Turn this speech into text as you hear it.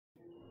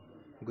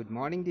Good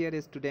morning,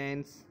 dear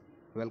students.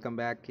 Welcome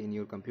back in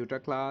your computer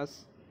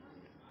class.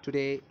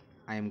 Today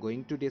I am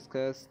going to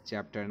discuss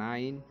Chapter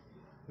 9,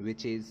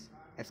 which is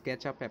a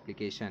SketchUp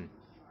application.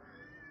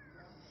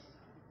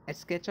 A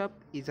SketchUp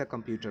is a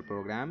computer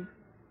program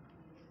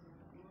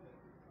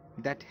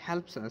that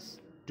helps us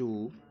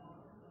to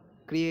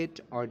create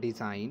or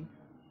design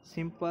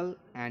simple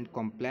and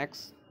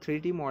complex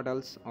 3D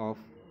models of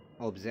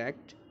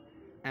objects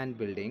and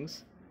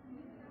buildings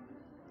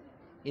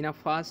in a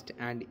fast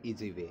and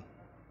easy way.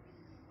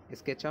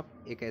 SketchUp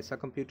एक ऐसा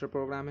computer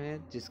program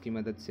है जिसकी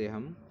मदद से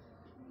हम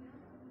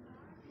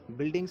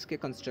buildings के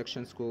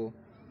constructions को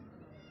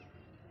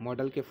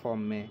model के फॉर्म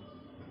में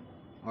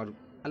और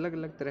अलग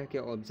अलग तरह के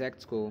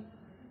ऑब्जेक्ट्स को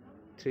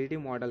 3D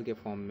मॉडल के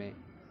फॉर्म में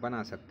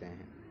बना सकते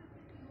हैं.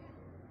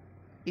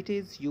 It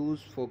is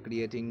use for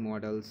creating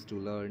models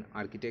to learn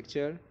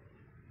architecture.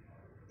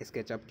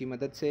 SketchUp की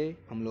मदद से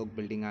हम लोग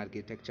बिल्डिंग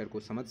आर्किटेक्चर को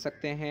समझ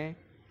सकते हैं,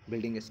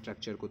 बिल्डिंग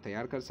स्ट्रक्चर को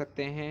तैयार कर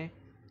सकते हैं,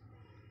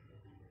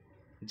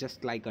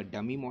 just like a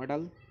dummy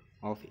model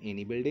of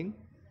any building.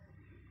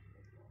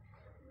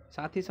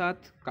 साथ ही साथ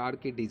कार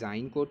के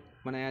डिज़ाइन को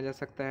बनाया जा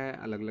सकता है,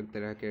 अलग अलग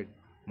तरह के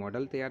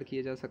मॉडल तैयार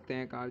किए जा सकते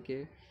हैं कार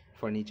के,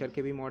 फर्नीचर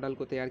के भी मॉडल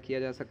को तैयार किया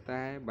जा सकता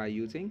है by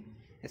using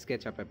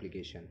SketchUp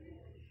application.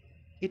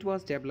 It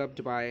was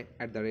developed by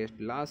at the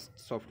last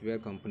software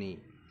company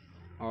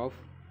of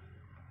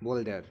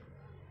boulder.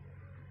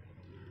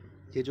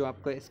 ये जो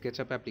आपका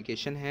SketchUp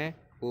एप्लीकेशन है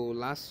वो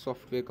लास्ट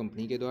सॉफ्टवेयर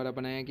कंपनी के द्वारा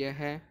बनाया गया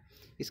है.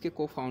 इसके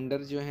को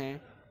फाउंडर जो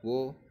हैं वो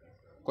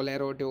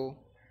कोलोराडो,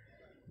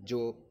 जो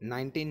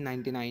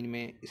 1999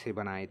 में इसे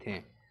बनाए थे.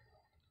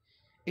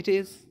 It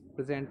is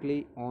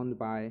presently owned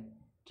by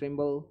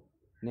Trimble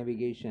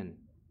navigation.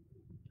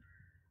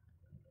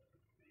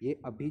 ये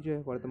अभी जो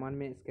है वर्तमान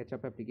में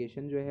SketchUp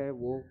एप्लीकेशन जो है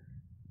वो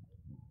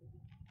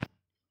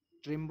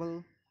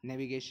ट्रिम्बल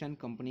नेविगेशन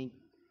कंपनी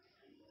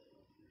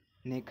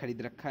ने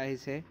खरीद रखा है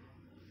इसे.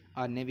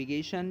 और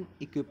नेविगेशन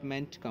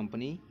इक्विपमेंट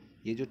कंपनी,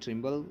 ये जो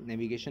ट्रिम्बल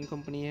नेविगेशन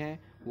कंपनी है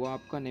वो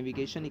आपका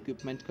नेविगेशन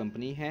इक्विपमेंट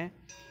कंपनी है.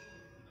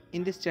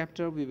 In this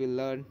chapter we will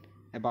learn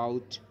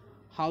about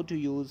how to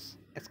use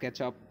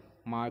SketchUp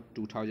Mark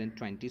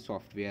 2020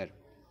 software.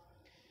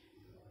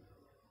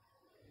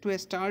 To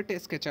start a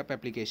SketchUp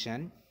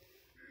application,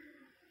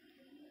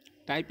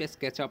 type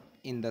SketchUp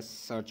in the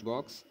search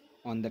box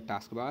on the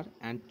taskbar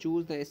and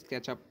choose the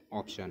SketchUp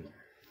option.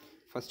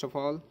 First of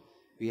all,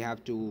 we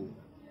have to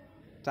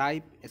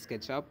type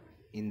SketchUp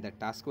in the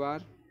taskbar,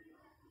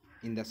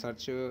 in the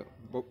search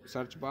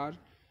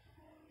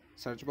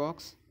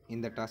box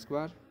in the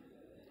taskbar,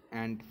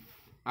 and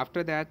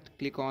after that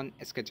click on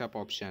SketchUp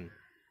option.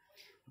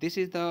 This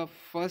is the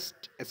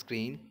first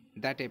screen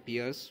that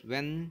appears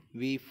when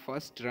we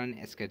first run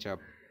SketchUp.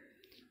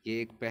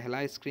 ये एक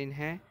पहला screen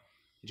है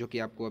जो कि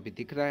आपको अभी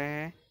दिख रहा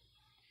है.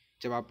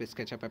 जब आप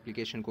SketchUp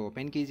एप्लीकेशन को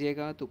ओपन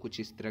कीजिएगा तो कुछ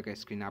इस तरह का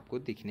स्क्रीन आपको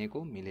दिखने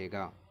को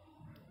मिलेगा.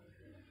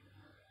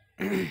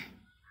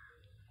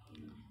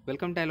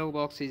 Welcome dialogue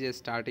box is a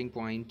starting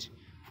point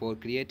for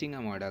creating a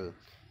model.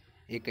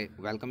 एक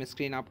वेलकम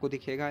स्क्रीन आपको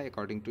दिखेगा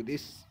according to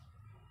this,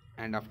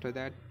 and after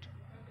that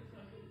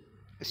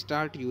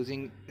start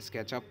using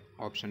SketchUp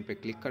option पे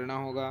क्लिक करना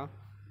होगा.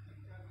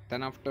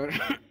 Then after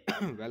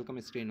welcome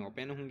screen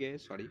open होंगे.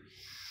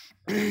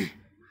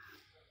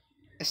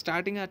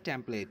 Starting a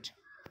template.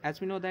 As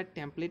we know that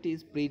template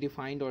is pre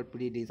defined और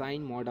pre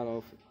design model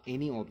of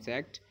any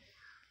object.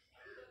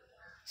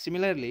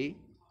 Similarly,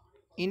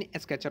 in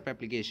SketchUp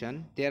application,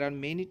 there are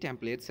many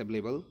templates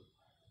available.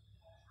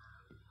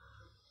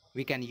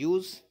 We can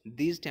use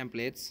these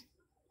templates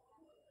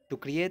to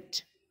create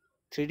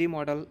 3D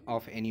model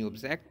of any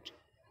object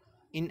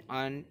in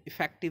an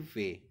effective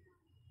way.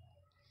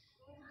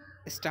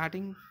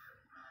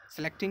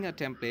 Selecting a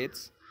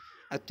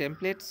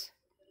templates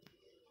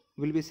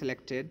will be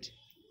selected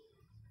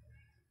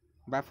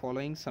by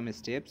following some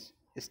steps.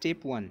 Step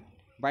 1.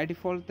 By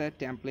default,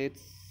 the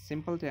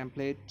simple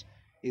template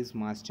is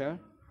master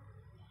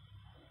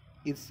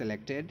is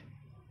selected.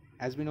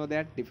 As we know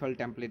that default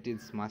template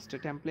is master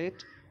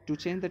template. To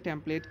change the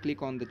template,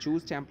 click on the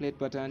choose template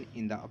button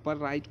in the upper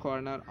right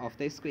corner of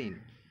the screen.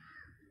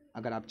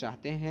 अगर आप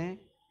चाहते हैं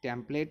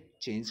template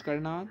change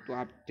करना तो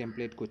आप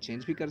template को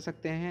change भी कर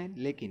सकते हैं,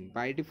 लेकिन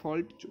बाय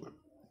डिफ़ॉल्ट जो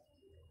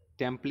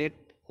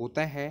टेम्पलेट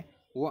होता है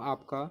वो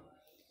आपका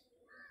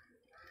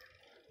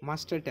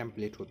मास्टर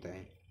टेम्पलेट होता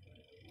है.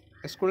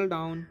 Scroll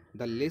down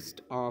the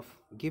list of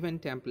given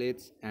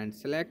templates and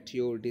select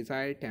your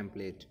desired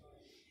template.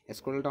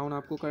 Scroll down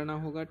आपको करना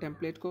होगा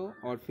टेम्पलेट को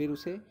और फिर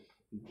उसे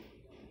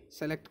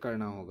सेलेक्ट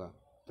करना होगा.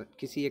 तो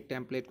किसी एक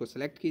टेम्पलेट को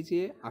सेलेक्ट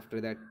कीजिए. आफ्टर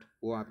दैट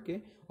वो आपके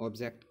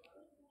ऑब्जेक्ट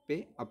पे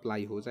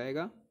अप्लाई हो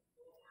जाएगा.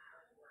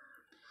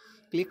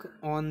 Click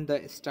on the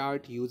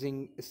start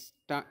using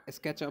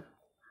SketchUp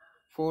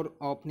for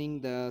opening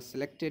the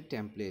selected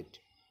template.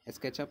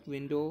 SketchUp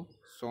window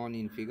shown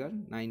in figure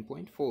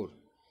 9.4.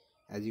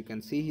 As you can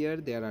see here,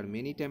 there are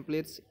many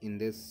templates in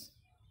this,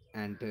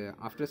 and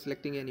after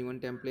selecting any one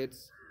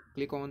templates,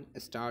 click on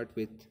start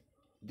with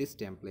this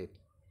template.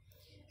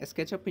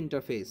 SketchUp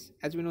interface.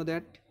 As we know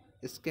that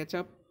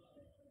SketchUp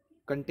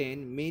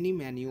contain many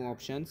menu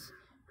options,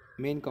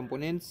 main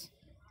components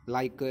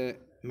like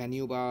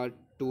menu bar,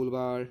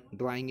 toolbar,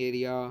 drawing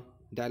area,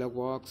 dialog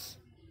box,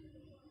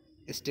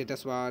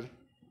 status bar.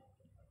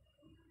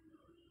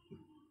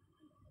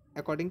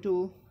 According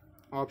to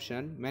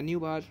option, menu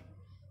bar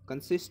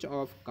consists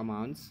of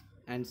commands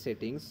and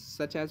settings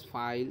such as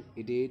file,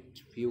 edit,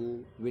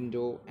 view,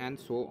 window, and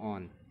so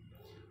on.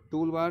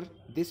 Toolbar,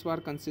 this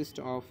bar consists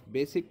of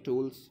basic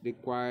tools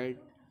required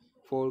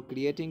for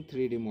creating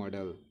 3D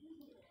model.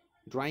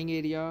 Drawing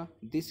area,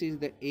 this is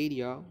the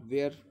area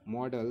where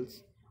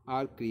models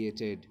are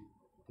created.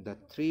 The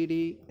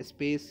 3D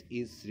space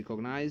is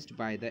recognized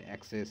by the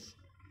axis.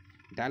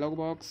 Dialog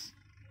box,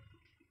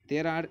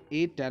 there are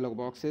 8 dialog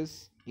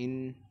boxes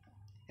in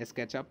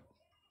SketchUp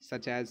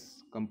such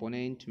as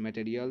component,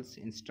 materials,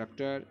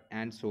 instructor,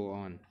 and so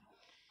on.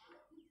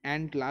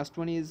 And last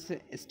one is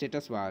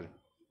status bar.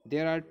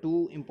 There are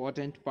two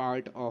important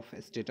part of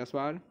status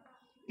bar.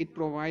 It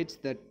provides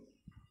the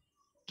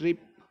trip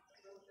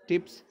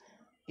tips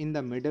in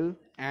the middle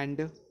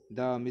and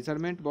the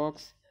measurement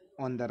box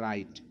on the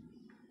right.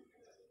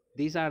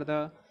 These are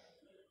the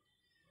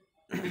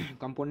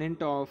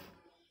component of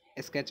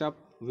SketchUp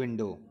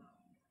window.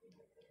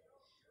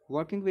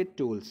 Working with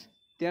tools,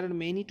 there are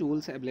many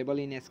tools available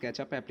in a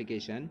SketchUp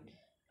application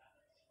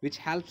which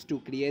helps to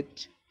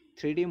create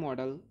 3D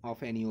model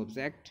of any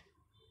object.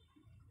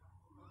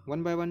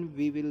 One by one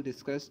we will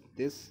discuss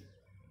this.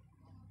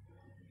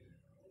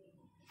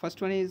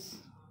 First one is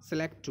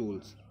select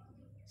tools.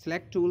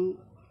 Select tool,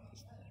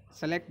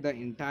 select the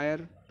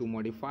entire to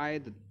modify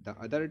the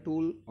other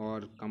tool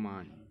or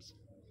commands.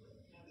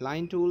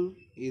 Line tool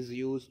is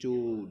used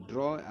to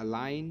draw a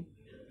line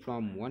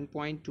from one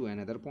point to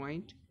another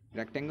point.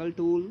 Rectangle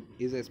tool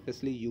is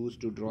especially used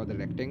to draw the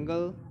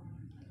rectangle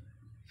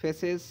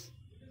faces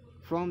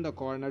from the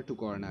corner to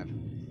corner,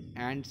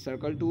 and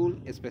circle tool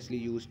especially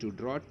used to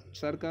draw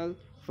circle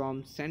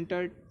from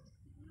centered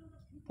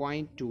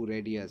point to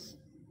radius.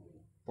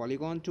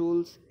 Polygon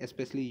tools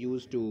especially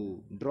used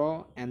to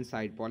draw n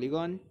side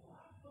polygon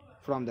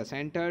from the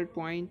centered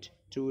point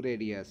to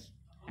radius,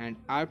 and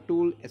arc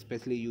tool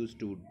especially used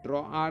to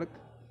draw arc.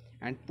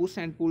 And push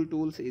and pull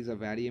tools is a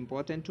very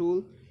important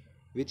tool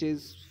which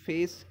is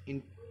face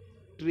in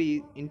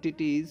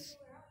entities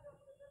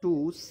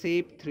to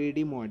shape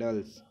 3D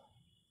models.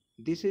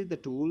 This is the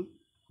tool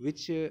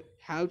which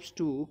helps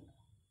to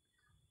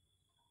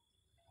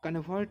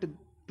convert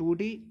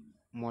 2D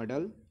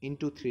model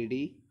into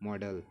 3D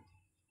model.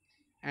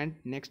 And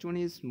next one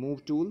is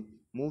move tool.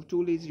 Move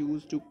tool is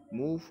used to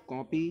move,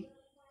 copy,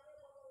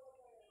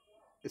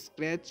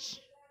 scratch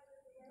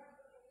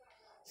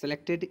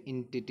selected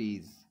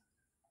entities.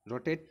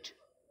 Rotate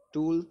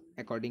tool,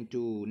 according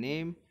to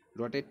name,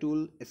 rotate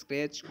tool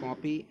scratch,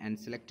 copy and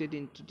selected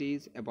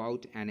entities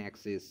about an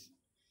axis.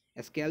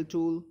 Scale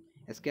tool,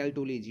 scale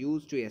tool is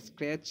used to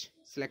scratch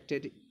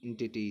selected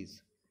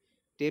entities.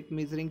 Tape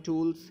measuring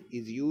tools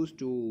is used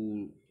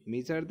to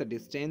measure the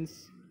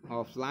distance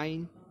of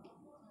line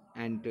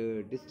and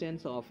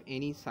distance of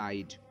any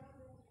side.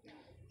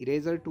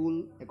 Eraser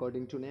tool,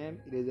 according to name,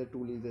 eraser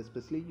tool is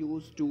especially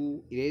used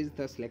to erase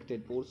the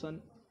selected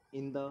portion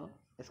in the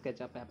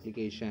SketchUp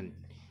application.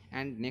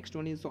 And next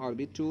one is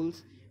orbit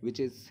tools, which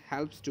is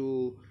helps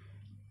to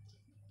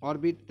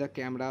orbit the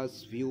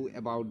camera's view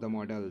about the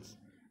models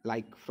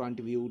like front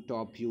view,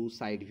 top view,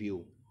 side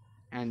view.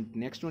 And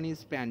next one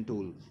is pan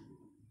tool.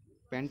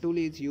 Pan tool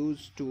is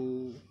used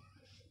to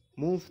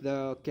move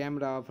the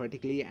camera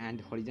vertically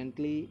and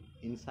horizontally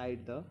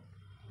inside the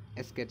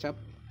SketchUp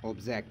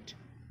object.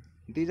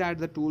 These are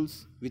the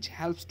tools which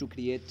helps to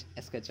create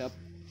a SketchUp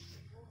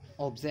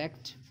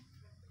object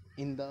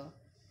in the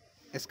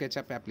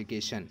SketchUp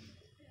application.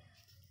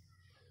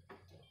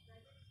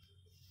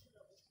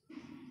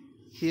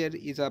 Here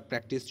is a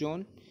practice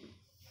zone.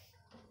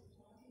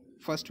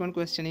 First one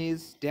question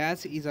is,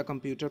 Dash is a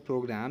computer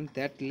program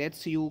that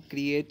lets you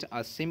create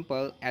a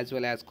simple as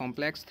well as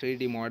complex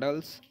 3D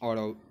models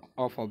or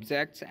of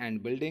objects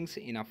and buildings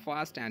in a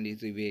fast and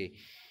easy way.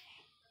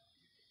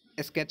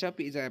 SketchUp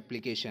is an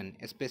application,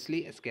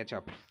 especially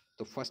SketchUp.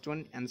 The first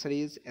one answer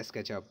is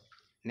SketchUp.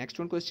 Next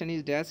one question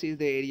is, Dash is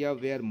the area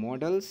where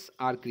models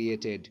are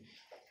created,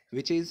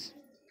 which is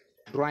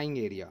drawing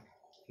area.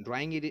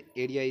 Drawing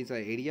area is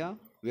an area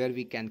where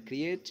we can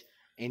create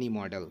any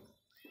model.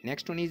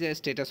 Next one is a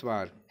status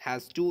bar,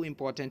 has two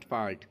important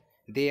part.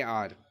 They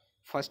are,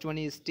 first one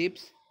is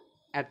tips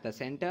at the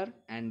center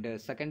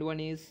and second one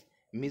is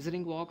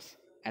measuring box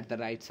at the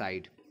right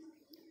side.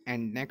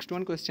 And next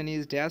one question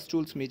is, Dash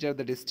tools measure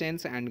the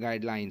distance and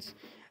guidelines.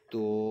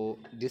 तो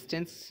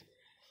distance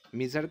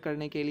measure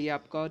करने के लिए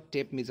आपका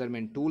tape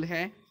measurement tool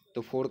है,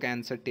 तो 4 का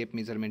answer tape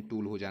measurement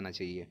tool हो जाना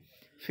चाहिए.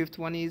 Fifth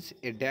one is,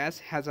 a Dash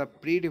has a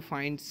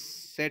predefined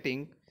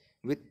setting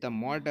with the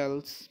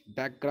model's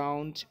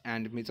background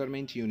and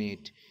measurement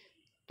unit.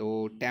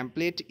 तो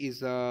template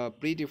is a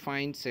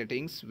predefined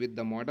settings with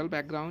the model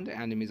background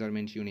and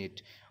measurement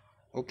unit.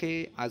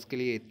 Okay आज के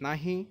लिए इतना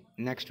ही.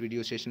 Next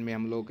video session में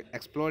हम लोग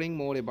exploring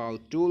more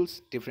about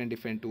tools,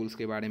 different tools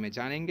के बारे में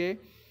जानेंगे.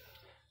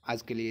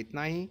 आज के लिए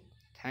इतना ही.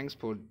 Thanks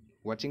for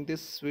watching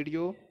this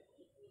video.